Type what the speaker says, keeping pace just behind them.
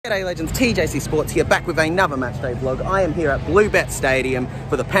G'day legends, TJC Sports here, back with another Matchday vlog. I am here at Bluebet Stadium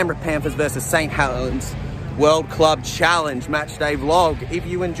for the Penrith Panthers versus St Helens World Club Challenge Matchday vlog. If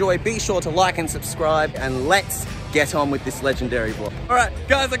you enjoy, be sure to like and subscribe, and let's get on with this legendary vlog. Alright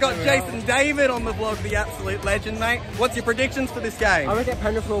guys, I got Jason David on the vlog, the absolute legend, mate. What's your predictions for this game? I reckon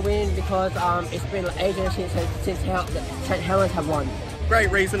Penrith will win because it's been ages since St Helens have won.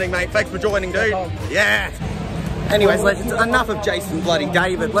 Great reasoning, mate. Thanks for joining, dude. Yeah. Anyways, legends, enough of Jason bloody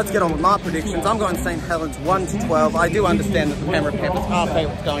David. Let's get on with my predictions. I'm going St Helens 1-12. I do understand that the Penrith Panthers are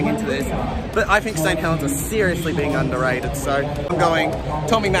favourites going into this, but I think St Helens are seriously being underrated. So I'm going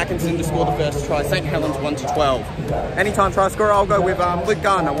Tommy Mackinson to score the first try. St Helens 1-12. Anytime try scorer, I'll go with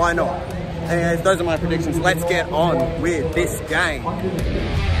Garner. Why not? Anyways, those are my predictions. Let's get on with this game.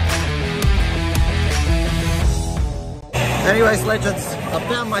 Anyways, legends, I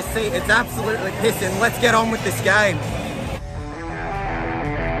found my seat. It's absolutely pissing. Let's get on with this game.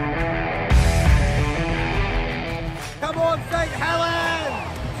 Come on, St Helens!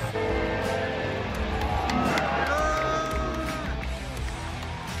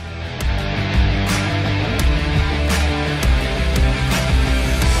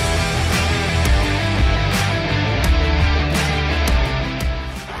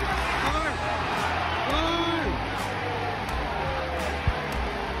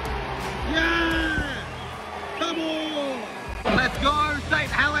 Let's go, St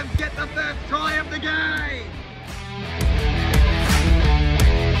Helens, get the first try of the game!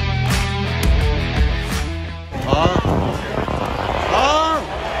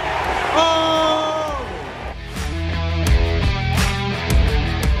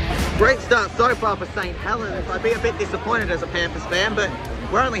 Great start so far for St Helens. I'd be a bit disappointed as a Panthers fan, but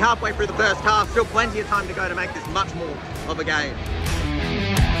we're only halfway through the first half, still plenty of time to go to make this much more of a game.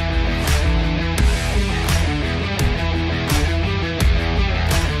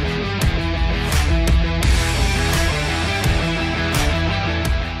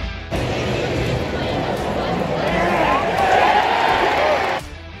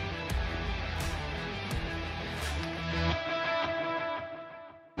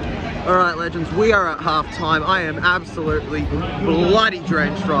 Alright legends, we are at half time. I am absolutely bloody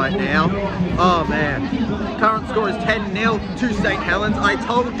drenched right now. Oh man. Current score is 10-0 to St Helens. I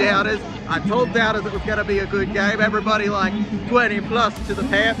told doubters it was going to be a good game. Everybody like 20 plus to the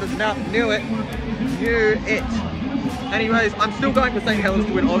Panthers. No, knew it. Anyways, I'm still going for St Helens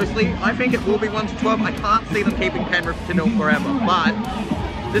to win, obviously. I think it will be 1-12. I can't see them keeping Penrith to 0 forever, but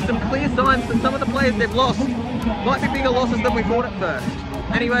there's some clear signs that some of the players they've lost might be bigger losses than we thought at first.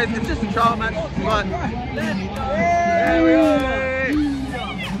 Anyways, it's just a trial match, but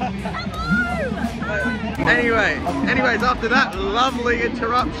anyways, after that lovely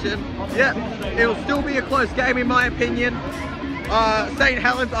interruption, yeah, it'll still be a close game in my opinion. St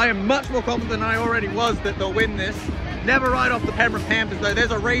Helens, I am much more confident than I already was that they'll win this. Never write off the Penrith Panthers though.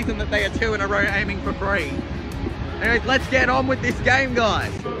 There's a reason that they are 2 in a row aiming for 3. Anyways, let's get on with this game,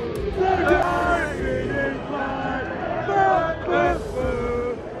 guys.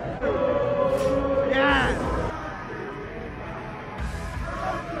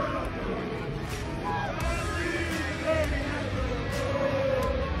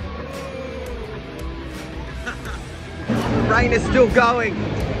 Rain is still going,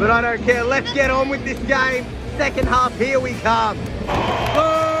 but I don't care. Let's get on with this game. Second half, here we come.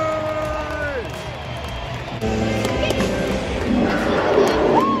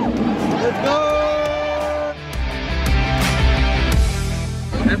 Let's go!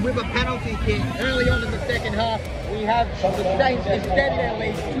 And with a penalty kick early on in the second half, we have the Saints extend their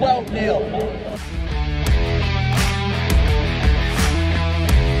lead 12-0.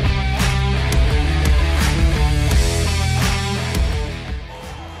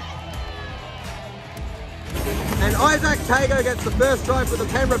 And Isaac Tago gets the first try for the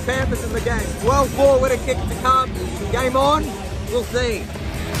Penrith Panthers in the game. 12-4 with a kick to come. Game on, we'll see.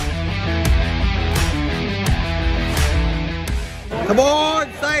 Come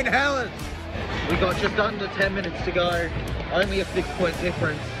on, St Helens! We got just under 10 minutes to go. Only a 6-point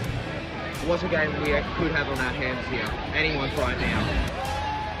difference. What a game we could have on our hands here. Anyone's right now.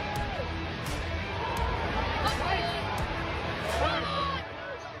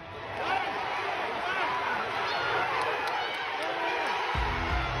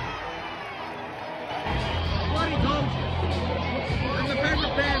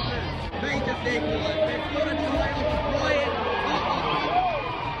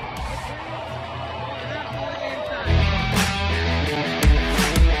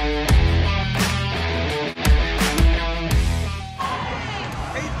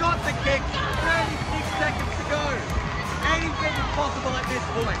 He's got the kick, 36 seconds to go. Anything is possible at this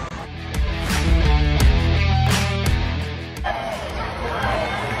point.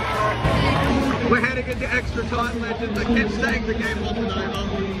 We're heading into extra time, legends. I kept saying the game wasn't over.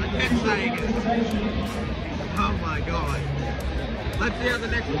 I kept saying it. Oh my god. Let's see how the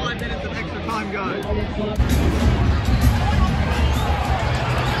next 5 minutes of extra time goes.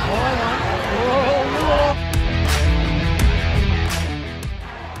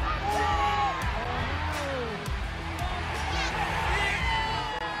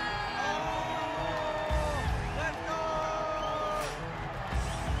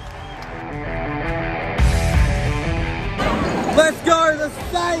 Let's go, the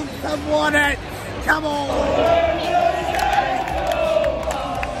Saints have won it! Come on!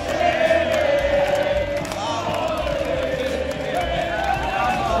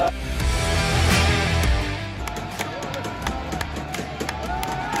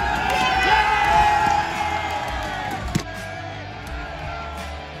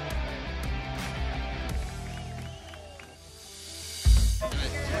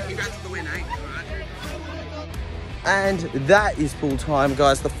 Congrats for the win, eh? And that is full time,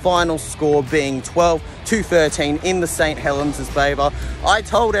 guys. The final score being 12-13 in the St. Helens' favour. I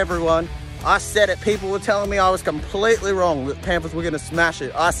told everyone, I said it, people were telling me I was completely wrong, that Panthers were going to smash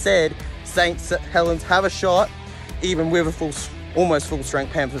it. I said St. Helens have a shot, even with a almost full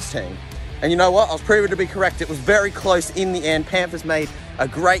strength Panthers team. And you know what? I was proven to be correct. It was very close in the end. Panthers made a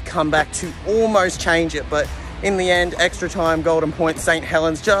great comeback to almost change it, but in the end, extra time, golden point, St.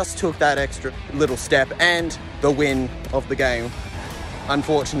 Helens just took that extra little step and the win of the game,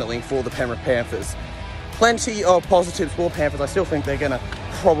 unfortunately, for the Penrith Panthers. Plenty of positives for Panthers. I still think they're going to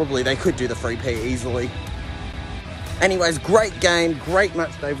they could do the 3P easily. Anyways, great game, great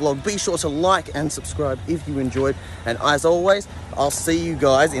matchday vlog. Be sure to like and subscribe if you enjoyed. And as always, I'll see you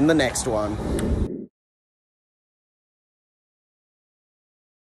guys in the next one.